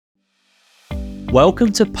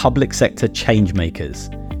Welcome to Public Sector Changemakers,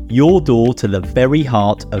 your door to the very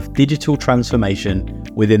heart of digital transformation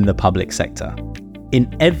within the public sector.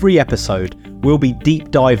 In every episode, we'll be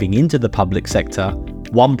deep diving into the public sector,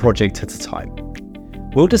 one project at a time.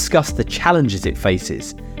 We'll discuss the challenges it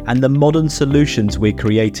faces and the modern solutions we're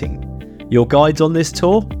creating. Your guides on this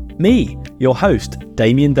tour? Me, your host,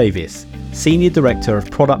 Damien Davies, Senior Director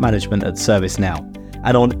of Product Management at ServiceNow.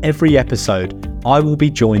 And on every episode, I will be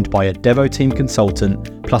joined by a Devoteam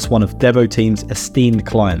consultant plus one of Devoteam's esteemed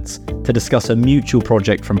clients to discuss a mutual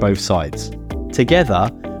project from both sides. Together,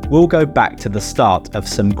 we'll go back to the start of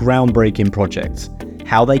some groundbreaking projects,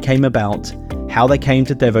 how they came about, how they came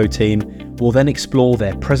to Devoteam. We'll then explore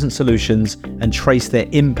their present solutions and trace their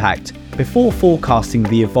impact before forecasting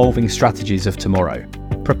the evolving strategies of tomorrow.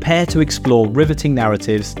 Prepare to explore riveting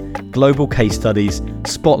narratives, global case studies,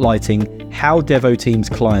 spotlighting how Devoteam's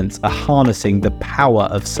clients are harnessing the power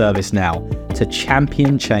of ServiceNow to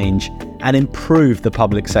champion change and improve the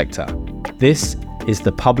public sector. This is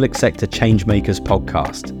the Public Sector Changemakers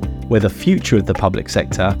podcast, where the future of the public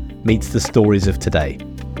sector meets the stories of today.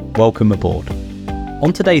 Welcome aboard.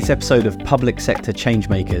 On today's episode of Public Sector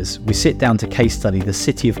Changemakers, we sit down to case study the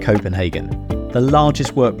City of Copenhagen, the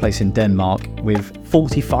largest workplace in Denmark with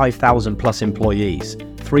 45,000 plus employees,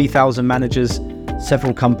 3,000 managers,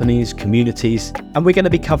 several companies, communities, and we're going to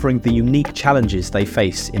be covering the unique challenges they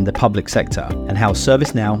face in the public sector and how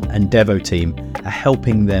ServiceNow and Devoteam are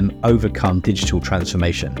helping them overcome digital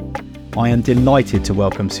transformation. I am delighted to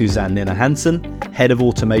welcome Suzanne Nina Hansen, Head of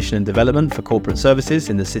Automation and Development for Corporate Services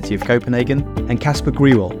in the City of Copenhagen, and Kasper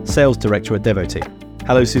Griewel, Sales Director at Devoteam.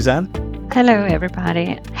 Hello, Suzanne. Hello,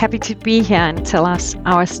 everybody. Happy to be here and tell us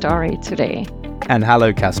our story today. And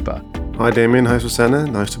hello, Kasper. Hi, Damien. Hi,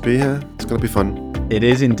 Susanne. Nice to be here. It's going to be fun. It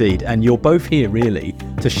is indeed. And you're both here really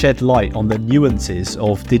to shed light on the nuances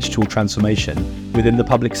of digital transformation within the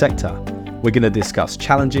public sector. We're going to discuss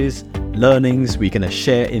challenges, learnings. We're going to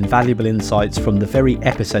share invaluable insights from the very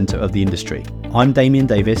epicenter of the industry. I'm Damien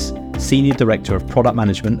Davies, Senior Director of Product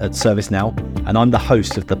Management at ServiceNow, and I'm the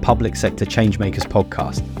host of the Public Sector Changemakers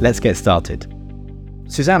podcast. Let's get started.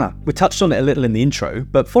 Susanna, we touched on it a little in the intro,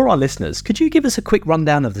 but for our listeners, could you give us a quick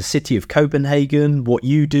rundown of the City of Copenhagen, what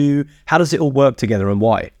you do, how does it all work together and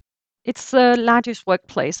why? It's the largest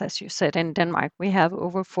workplace, as you said, in Denmark. We have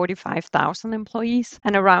over 45,000 employees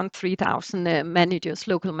and around 3,000 managers,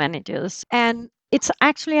 local managers. And it's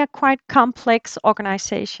actually a quite complex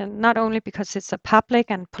organization, not only because it's a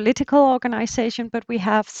public and political organization, but we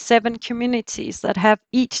have 7 communities that have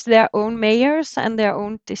each their own mayors and their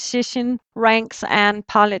own decision ranks and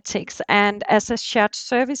politics. And as a shared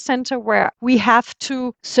service center where we have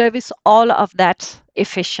to service all of that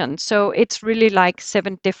efficient. So it's really like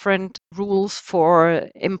 7 different rules for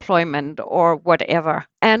employment or whatever.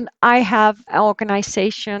 And I have an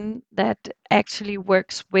organization that actually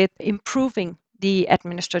works with improving the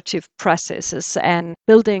administrative processes and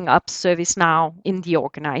building up ServiceNow in the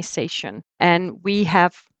organization. And we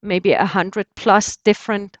have maybe 100 plus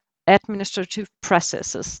different administrative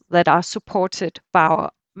processes that are supported by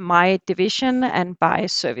my division and by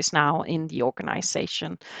ServiceNow in the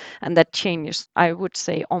organization. And that changes, I would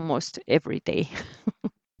say, almost every day.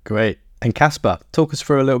 Great. And Kasper, talk us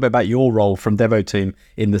through a little bit about your role from Devoteam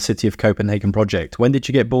in the City of Copenhagen project. When did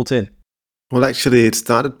you get brought in? Well, actually, it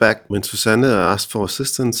started back when Susanne asked for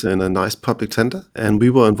assistance in a nice public tender, and we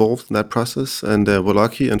were involved in that process and were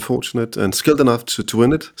lucky and fortunate and skilled enough to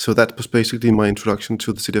win it. So that was basically my introduction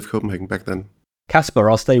to the City of Copenhagen back then. Kasper,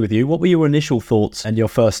 I'll stay with you. What were your initial thoughts and your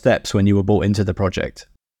first steps when you were brought into the project?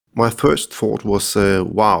 My first thought was,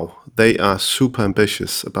 wow, they are super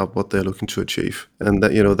ambitious about what they're looking to achieve. And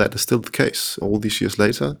that is still the case. All these years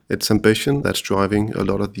later, it's ambition that's driving a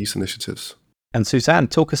lot of these initiatives. And Suzanne,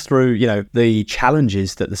 talk us through, the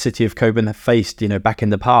challenges that the City of Copenhagen faced, back in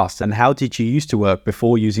the past, and how did you used to work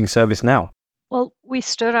before using ServiceNow? Well, we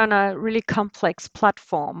stood on a really complex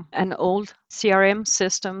platform, an old CRM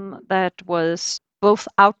system that was both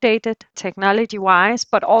outdated technology-wise,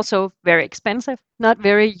 but also very expensive, not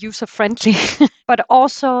very user-friendly, but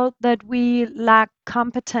also that we lacked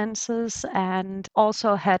competences and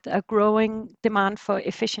also had a growing demand for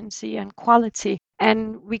efficiency and quality.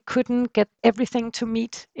 And we couldn't get everything to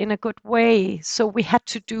meet in a good way, so we had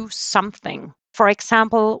to do something. For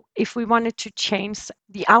example, if we wanted to change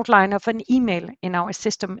the outline of an email in our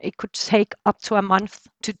system, it could take up to a month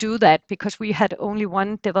to do that because we had only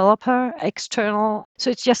one developer, external.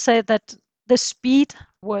 So it's just said that the speed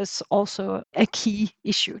was also a key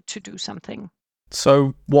issue to do something.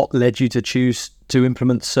 So what led you to choose to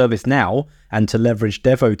implement ServiceNow and to leverage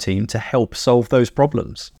Devoteam to help solve those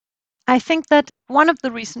problems? I think that one of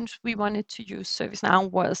the reasons we wanted to use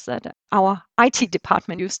ServiceNow was that our IT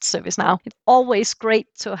department used ServiceNow. It's always great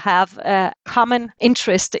to have a common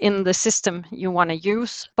interest in the system you want to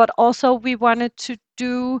use, but also we wanted to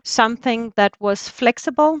do something that was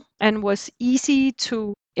flexible and was easy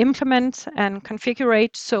to implement and configure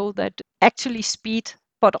so that actually speed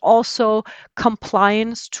but also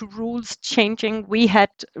compliance to rules changing. We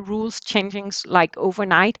had rules changing like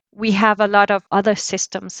overnight. We have a lot of other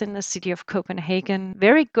systems in the City of Copenhagen,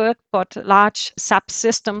 very good, but large SAP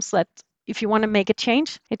systems that if you want to make a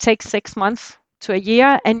change, it takes 6 months to a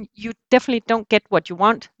year, and you definitely don't get what you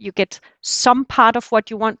want. You get some part of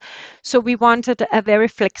what you want. So we wanted a very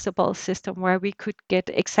flexible system where we could get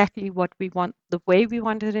exactly what we want, the way we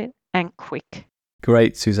wanted it, and quick.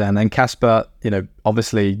 Great, Suzanne. And Kasper,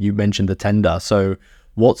 obviously you mentioned the tender. So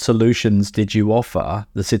what solutions did you offer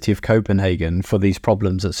the City of Copenhagen for these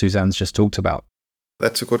problems that Suzanne's just talked about?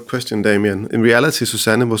 That's a good question, Damien. In reality,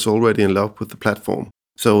 Susanne was already in love with the platform.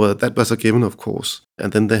 So that was a given, of course.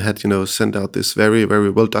 And then they had, sent out this very,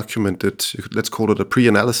 very well documented, let's call it a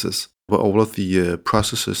pre-analysis, where all of the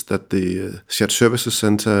processes that the shared services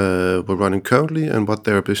center were running currently and what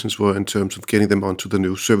their ambitions were in terms of getting them onto the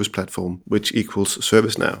new service platform, which equals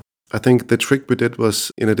ServiceNow. I think the trick we did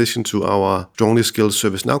was, in addition to our strongly skilled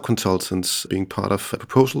ServiceNow consultants being part of a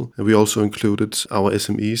proposal, we also included our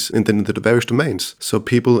SMEs in the various domains. So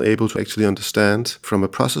people able to actually understand from a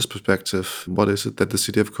process perspective, what is it that the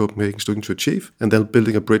City of Copenhagen is looking to achieve, and then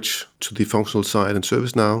building a bridge to the functional side in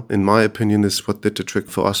ServiceNow, in my opinion, is what did the trick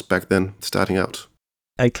for us back then, starting out.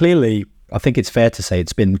 And clearly, I think it's fair to say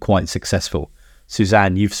it's been quite successful.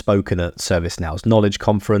 Suzanne, you've spoken at ServiceNow's Knowledge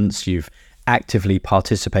Conference, you've actively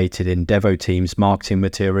participated in Devo Team's marketing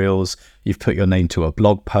materials, you've put your name to a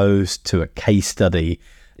blog post, to a case study.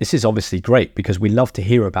 This is obviously great because we love to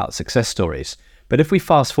hear about success stories. But if we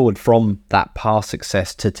fast forward from that past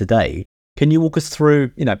success to today, can you walk us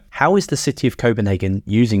through, how is the City of Copenhagen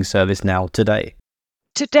using ServiceNow today?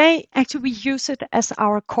 Today, actually, we use it as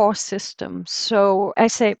our core system. So I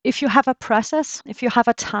say, if you have a process, if you have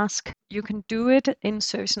a task, you can do it in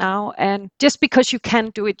ServiceNow. And just because you can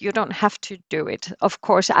do it, you don't have to do it. Of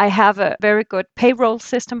course, I have a very good payroll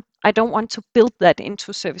system. I don't want to build that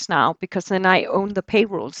into ServiceNow because then I own the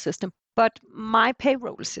payroll system. But my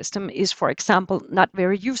payroll system is, for example, not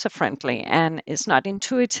very user-friendly and is not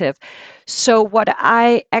intuitive. So what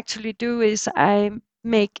I actually do is I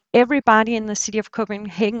make everybody in the City of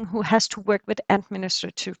Copenhagen who has to work with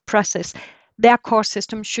administrative process, their core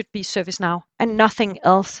system should be ServiceNow and nothing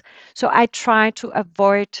else. So I try to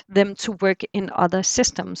avoid them to work in other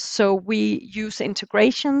systems. So we use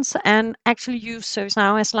integrations and actually use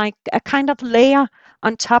ServiceNow as like a kind of layer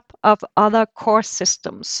on top of other core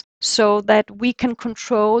systems so that we can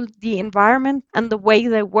control the environment and the way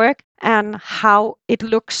they work and how it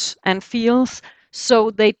looks and feels.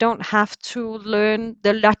 So they don't have to learn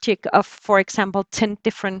the logic of, for example, 10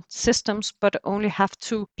 different systems, but only have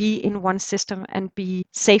to be in one system and be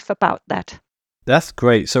safe about that. That's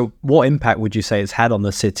great. So what impact would you say it's had on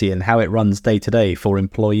the city and how it runs day to day for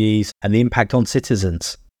employees and the impact on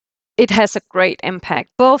citizens? It has a great impact,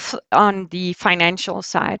 both on the financial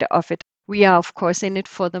side of it. We are, of course, in it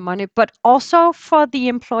for the money, but also for the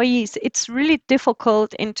employees. It's really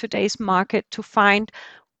difficult in today's market to find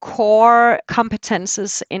core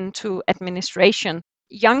competences into administration.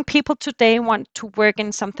 Young people today want to work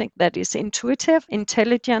in something that is intuitive,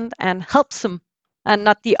 intelligent, and helps them, and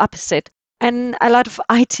not the opposite. And a lot of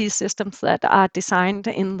IT systems that are designed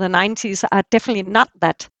in the 90s are definitely not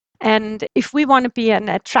that. And if we want to be an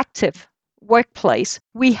attractive workplace,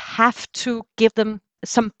 we have to give them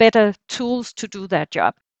some better tools to do their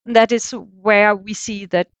job. And that is where we see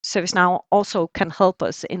that ServiceNow also can help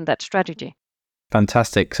us in that strategy.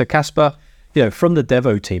 Fantastic. So Kasper, from the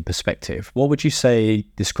Devo team perspective, what would you say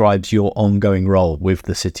describes your ongoing role with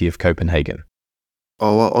the City of Copenhagen?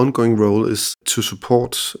 Our ongoing role is to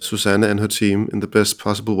support Susanne and her team in the best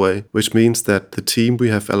possible way, which means that the team we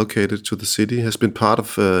have allocated to the city has been part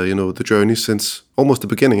of the journey since almost the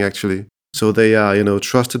beginning, actually. So they are,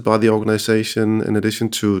 trusted by the organization. In addition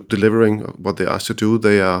to delivering what they asked to do,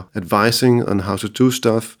 they are advising on how to do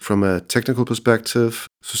stuff from a technical perspective.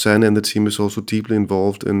 Susanne and the team is also deeply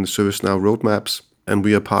involved in ServiceNow roadmaps, and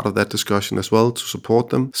we are part of that discussion as well to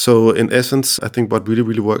support them. So in essence, I think what really,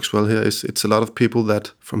 really works well here is it's a lot of people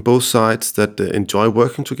that from both sides that enjoy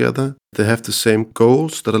working together. They have the same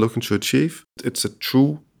goals that are looking to achieve. It's a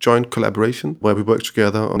true joint collaboration where we work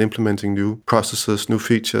together on implementing new processes, new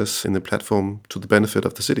features in the platform to the benefit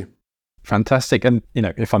of the city. Fantastic. And,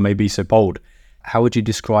 if I may be so bold, how would you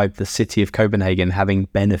describe the City of Copenhagen having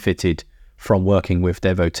benefited from working with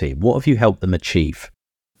Devo team? What have you helped them achieve?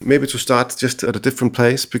 Maybe to start just at a different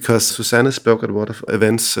place, because Susanne spoke at one of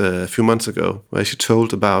events a few months ago where she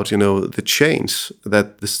told about, the change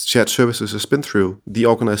that the shared services has been through, the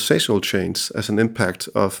organizational change as an impact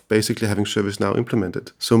of basically having ServiceNow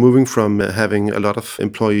implemented. So moving from having a lot of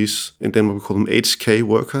employees, in Denmark we call them HK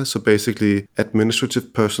workers, so basically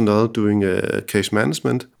administrative personnel doing case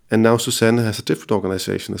management, and now Susanne has a different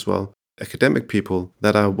organization as well. Academic people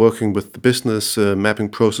that are working with the business, mapping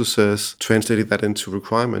processes, translating that into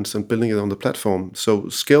requirements and building it on the platform. So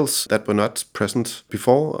skills that were not present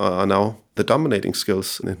before are now the dominating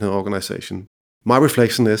skills in an organization. My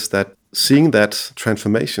reflection is that seeing that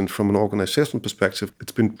transformation from an organizational perspective,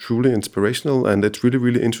 it's been truly inspirational, and it's really,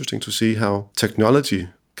 really interesting to see how technology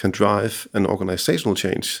can drive an organizational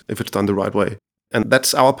change if it's done the right way. And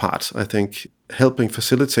that's our part, I think, helping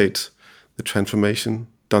facilitate the transformation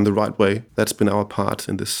done the right way. That's been our part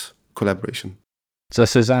in this collaboration. So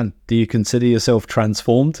Susanne, do you consider yourself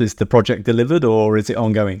transformed? Is the project delivered or is it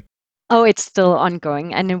ongoing? Oh, it's still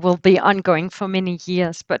ongoing, and it will be ongoing for many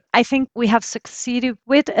years. But I think we have succeeded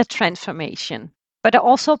with a transformation. But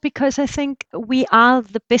also because I think we are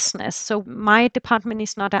the business. So my department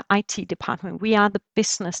is not an IT department. We are the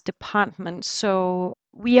business department. So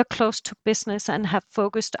we are close to business and have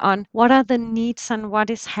focused on what are the needs and what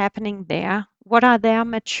is happening there. What are their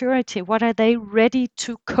maturity? What are they ready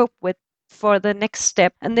to cope with for the next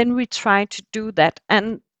step? And then we try to do that.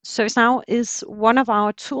 And ServiceNow is one of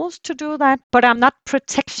our tools to do that, but I'm not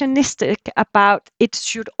protectionistic about it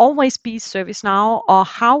should always be ServiceNow or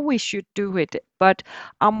how we should do it, but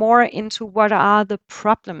are more into what are the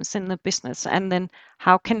problems in the business and then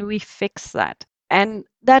how can we fix that. And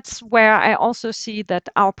that's where I also see that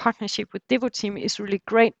our partnership with Devo team is really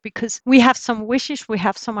great, because we have some wishes, we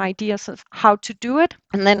have some ideas of how to do it.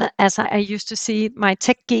 And then as I used to see my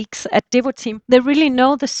tech geeks at Devo team, they really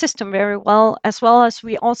know the system very well as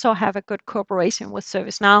we also have a good cooperation with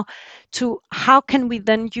ServiceNow to how can we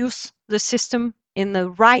then use the system in the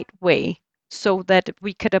right way so that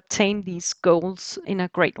we could obtain these goals in a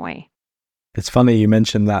great way. It's funny you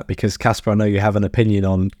mentioned that, because Kasper, I know you have an opinion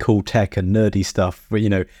on cool tech and nerdy stuff. But,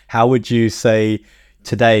 how would you say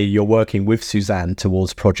today you're working with Susanne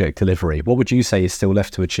towards project delivery? What would you say is still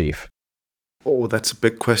left to achieve? Oh, that's a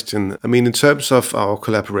big question. I mean, in terms of our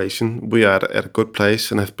collaboration, we are at a good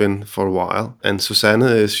place and have been for a while. And Susanne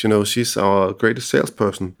is, she's our greatest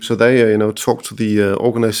salesperson. So they, talk to the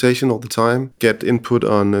organization all the time, get input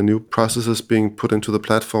on new processes being put into the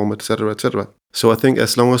platform, etc., etc. So I think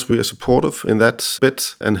as long as we are supportive in that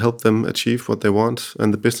bit and help them achieve what they want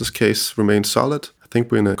and the business case remains solid, I think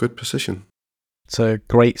we're in a good position. It's a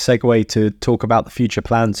great segue to talk about the future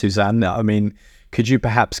plans, Susanne. I mean, could you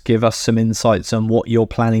perhaps give us some insights on what you're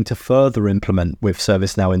planning to further implement with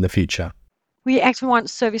ServiceNow in the future? We actually want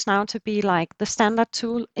ServiceNow to be like the standard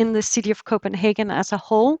tool in the City of Copenhagen as a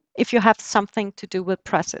whole, if you have something to do with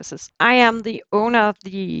processes. I am the owner of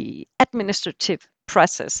the administrative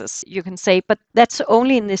processes, you can say, but that's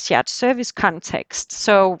only in the shared service context.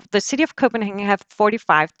 So the City of Copenhagen have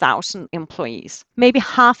 45,000 employees. Maybe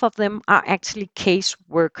half of them are actually case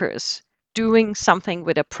workers doing something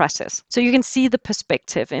with a process. So you can see the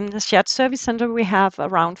perspective. In the shared service center, we have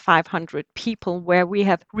around 500 people, where we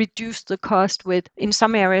have reduced the cost with, in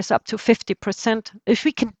some areas, up to 50%. If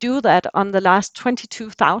we can do that on the last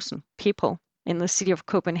 22,000 people in the City of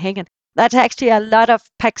Copenhagen, that's actually a lot of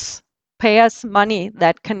payers money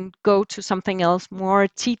that can go to something else, more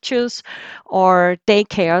teachers or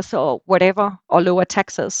daycares or whatever, or lower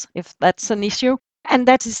taxes if that's an issue. And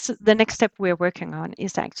that is the next step we're working on,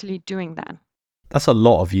 is actually doing that. That's a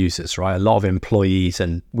lot of users, right? A lot of employees.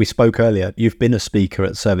 And we spoke earlier, you've been a speaker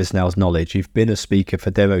at ServiceNow's Knowledge. You've been a speaker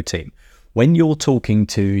for Devo team. When you're talking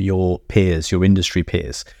to your peers, your industry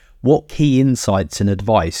peers, what key insights and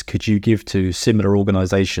advice could you give to similar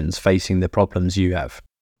organizations facing the problems you have?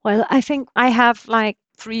 Well, I think I have like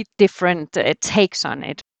three different takes on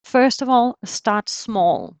it. First of all, start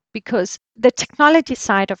small, because the technology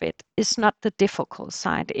side of it is not the difficult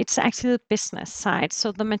side. It's actually the business side.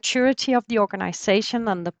 So the maturity of the organization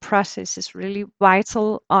and the process is really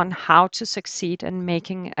vital on how to succeed in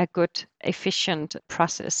making a good, efficient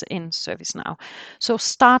process in ServiceNow. So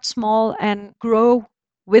start small and grow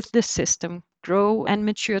with the system, grow and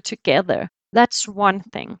mature together. That's one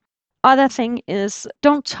thing. Other thing is,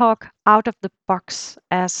 don't talk out of the box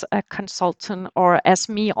as a consultant or as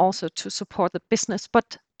me also to support the business,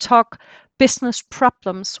 but talk business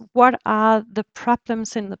problems. What are the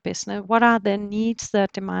problems in the business? What are their needs, their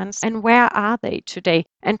demands, and where are they today?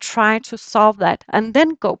 And try to solve that, and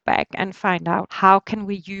then go back and find out how can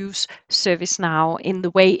we use ServiceNow in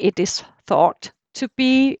the way it is thought to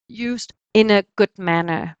be used in a good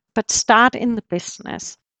manner. But start in the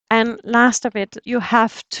business. And last of it, you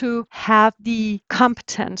have to have the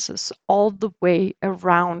competences all the way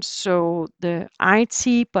around. So the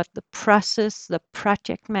IT, but the process, the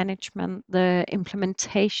project management, the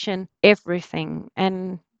implementation, everything.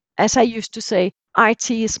 And as I used to say,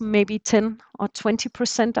 IT is maybe 10 or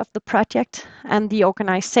 20% of the project, and the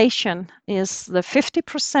organization is the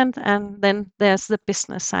 50%, and then there's the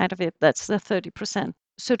business side of it, that's the 30%.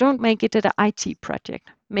 So don't make it an IT project,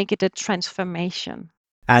 make it a transformation.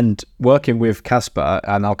 And working with Kasper,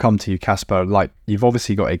 and I'll come to you, Kasper, like you've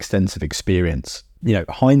obviously got extensive experience. You know,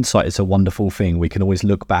 hindsight is a wonderful thing. We can always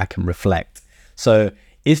look back and reflect. So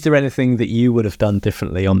is there anything that you would have done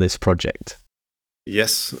differently on this project?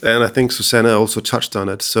 Yes, and I think Susanna also touched on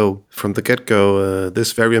it. So from the get-go,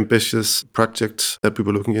 this very ambitious project that we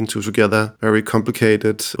were looking into together, very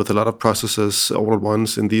complicated with a lot of processes all at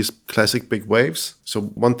once in these classic big waves. So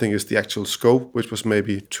one thing is the actual scope, which was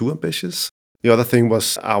maybe too ambitious. The other thing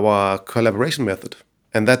was our collaboration method,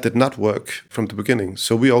 and that did not work from the beginning.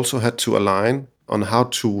 So we also had to align on how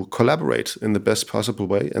to collaborate in the best possible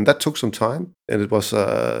way. And that took some time, and it was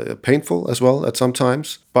painful as well at some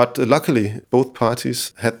times. But luckily, both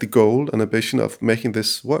parties had the goal and ambition of making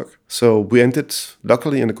this work. So we ended,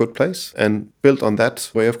 luckily, in a good place and built on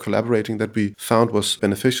that way of collaborating that we found was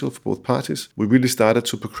beneficial for both parties. We really started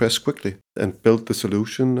to progress quickly and build the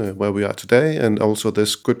solution where we are today, and also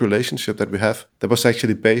this good relationship that we have that was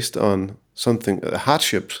actually based on something, a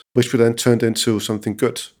hardship, which we then turned into something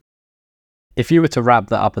good. If you were to wrap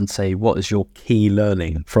that up and say, what is your key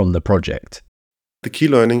learning from the project? The key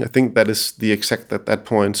learning, I think that is the exact at that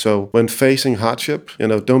point. So when facing hardship,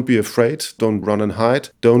 don't be afraid, don't run and hide,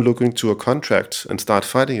 don't look into a contract and start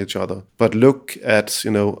fighting each other, but look at,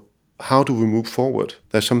 how do we move forward?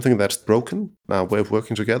 There's something that's broken, our way of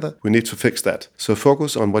working together. We need to fix that. So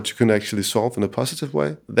focus on what you can actually solve in a positive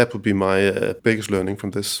way. That would be my biggest learning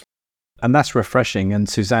from this. And that's refreshing. And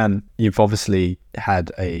Suzanne, you've obviously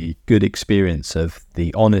had a good experience of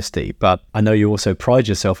the honesty, but I know you also pride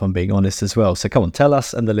yourself on being honest as well. So come on, tell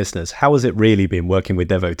us and the listeners, how has it really been working with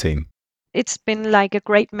Devoteam? It's been like a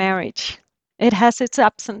great marriage. It has its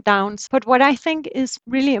ups and downs. But what I think is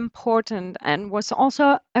really important and was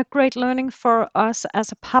also a great learning for us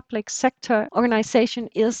as a public sector organization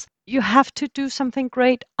is you have to do something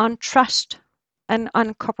great on trust and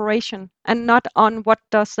on cooperation, and not on what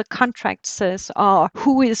does the contract says or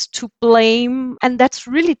who is to blame. And that's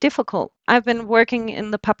really difficult. I've been working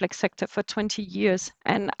in the public sector for 20 years,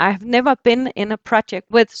 and I've never been in a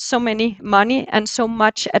project with so many money and so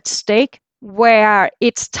much at stake where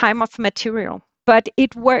it's time of material. But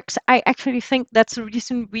it works. I actually think that's the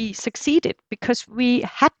reason we succeeded, because we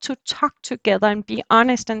had to talk together and be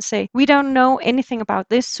honest and say, we don't know anything about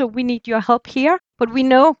this, so we need your help here. But we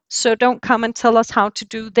know, so don't come and tell us how to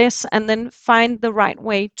do this, and then find the right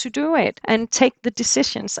way to do it and take the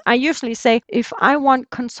decisions. I usually say, if I want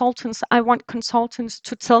consultants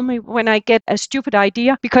to tell me when I get a stupid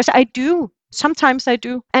idea, because I do. Sometimes I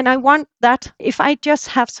do. And I want that. If I just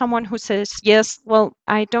have someone who says, yes, well,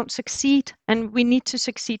 I don't succeed, and we need to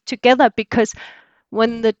succeed together, because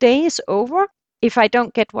when the day is over, if I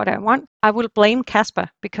don't get what I want, I will blame Kasper,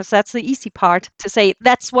 because that's the easy part to say,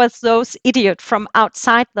 that was those idiots from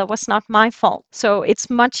outside. That was not my fault. So it's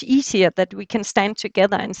much easier that we can stand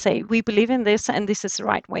together and say, we believe in this, and this is the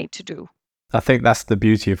right way to do. I think that's the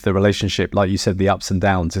beauty of the relationship. Like you said, the ups and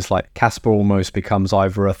downs. It's like Kasper almost becomes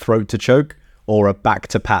either a throat to choke or a back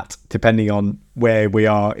to pat, depending on where we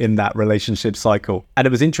are in that relationship cycle. And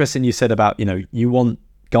it was interesting you said about, you want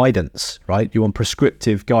guidance, right? You want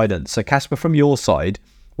prescriptive guidance. So Kasper, from your side,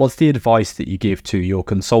 what's the advice that you give to your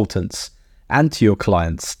consultants and to your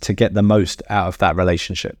clients to get the most out of that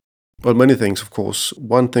relationship? Well, many things, of course.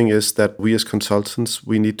 One thing is that we as consultants,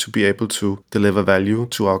 we need to be able to deliver value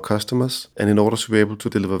to our customers. And in order to be able to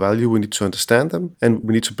deliver value, we need to understand them. And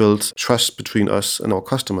we need to build trust between us and our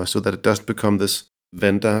customers so that it doesn't become this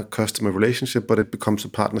vendor-customer relationship, but it becomes a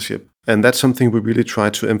partnership. And that's something we really try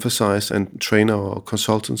to emphasize and train our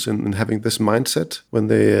consultants in having this mindset when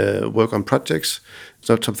they work on projects. It's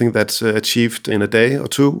not something that's achieved in a day or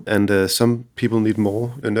two, and some people need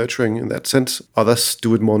more nurturing in that sense. Others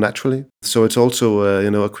do it more naturally. So it's also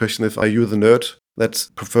a question if are you the nerd that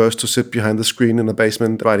prefers to sit behind the screen in a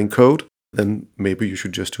basement writing code, then maybe you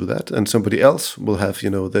should just do that. And somebody else will have,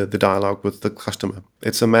 the dialogue with the customer.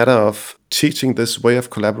 It's a matter of teaching this way of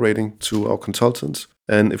collaborating to our consultants.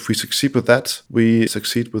 And if we succeed with that, we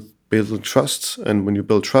succeed with building trust. And when you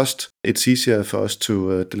build trust, it's easier for us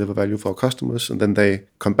to deliver value for our customers. And then they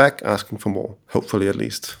come back asking for more, hopefully at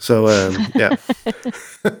least. So, yeah.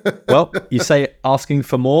 Well, you say asking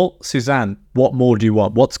for more. Suzanne, what more do you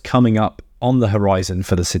want? What's coming up on the horizon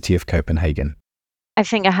for the City of Copenhagen? I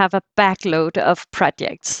think I have a backload of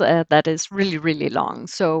projects that is really, really long.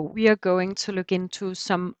 So we are going to look into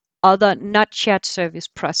some other not shared service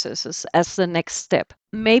processes as the next step.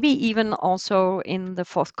 Maybe even also in the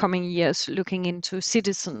forthcoming years, looking into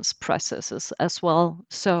citizens processes as well,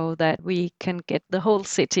 so that we can get the whole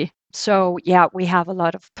city. So yeah, we have a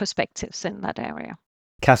lot of perspectives in that area.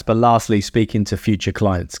 Kasper, lastly, speaking to future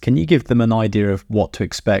clients, can you give them an idea of what to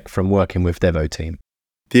expect from working with Devoteam?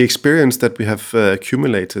 The experience that we have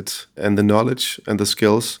accumulated and the knowledge and the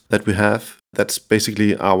skills that we have, that's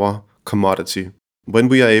basically our commodity. When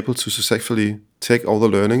we are able to successfully take all the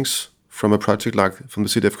learnings from a project like from the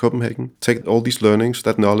City of Copenhagen, take all these learnings,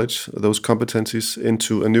 that knowledge, those competencies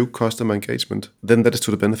into a new customer engagement, then that is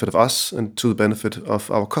to the benefit of us and to the benefit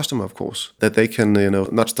of our customer, of course, that they can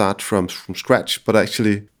not start from scratch, but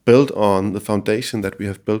actually build on the foundation that we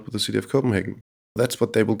have built with the City of Copenhagen. That's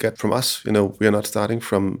what they will get from us. We are not starting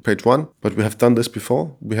from page one, but we have done this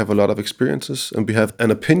before. We have a lot of experiences and we have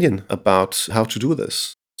an opinion about how to do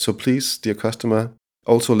this. So please, dear customer,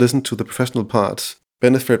 also listen to the professional part,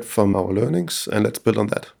 benefit from our learnings, and let's build on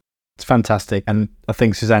that. It's fantastic. And I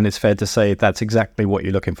think, Suzanne, it's fair to say that's exactly what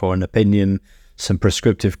you're looking for, an opinion, some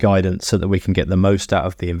prescriptive guidance so that we can get the most out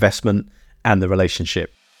of the investment and the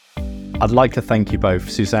relationship. I'd like to thank you both,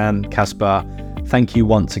 Suzanne, Kasper. Thank you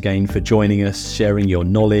once again for joining us, sharing your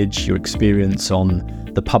knowledge, your experience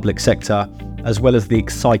on the public sector, as well as the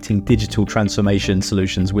exciting digital transformation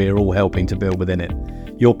solutions we're all helping to build within it.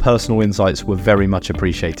 Your personal insights were very much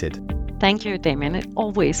appreciated. Thank you, Damien. It's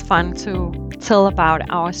always fun to tell about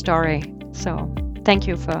our story. So thank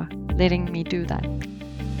you for letting me do that.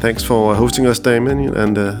 Thanks for hosting us, Damien,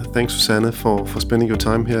 and thanks, Susanne, for spending your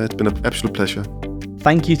time here. It's been an absolute pleasure.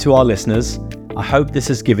 Thank you to our listeners. I hope this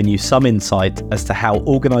has given you some insight as to how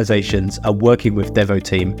organisations are working with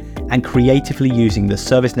Devoteam and creatively using the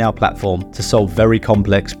ServiceNow platform to solve very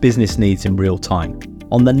complex business needs in real time.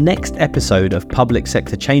 On the next episode of Public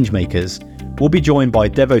Sector Changemakers, we'll be joined by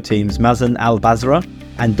Devoteam's Mazen Al-Basra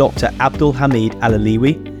and Dr. Abdul Hamid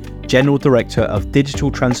Al-Aliwi, General Director of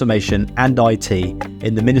Digital Transformation and IT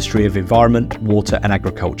in the Ministry of Environment, Water and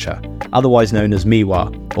Agriculture, otherwise known as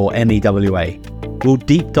MIWA or MEWA. We'll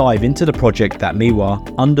deep dive into the project that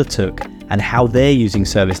MIWA undertook and how they're using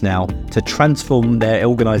ServiceNow to transform their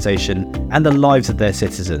organisation and the lives of their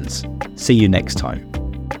citizens. See you next time.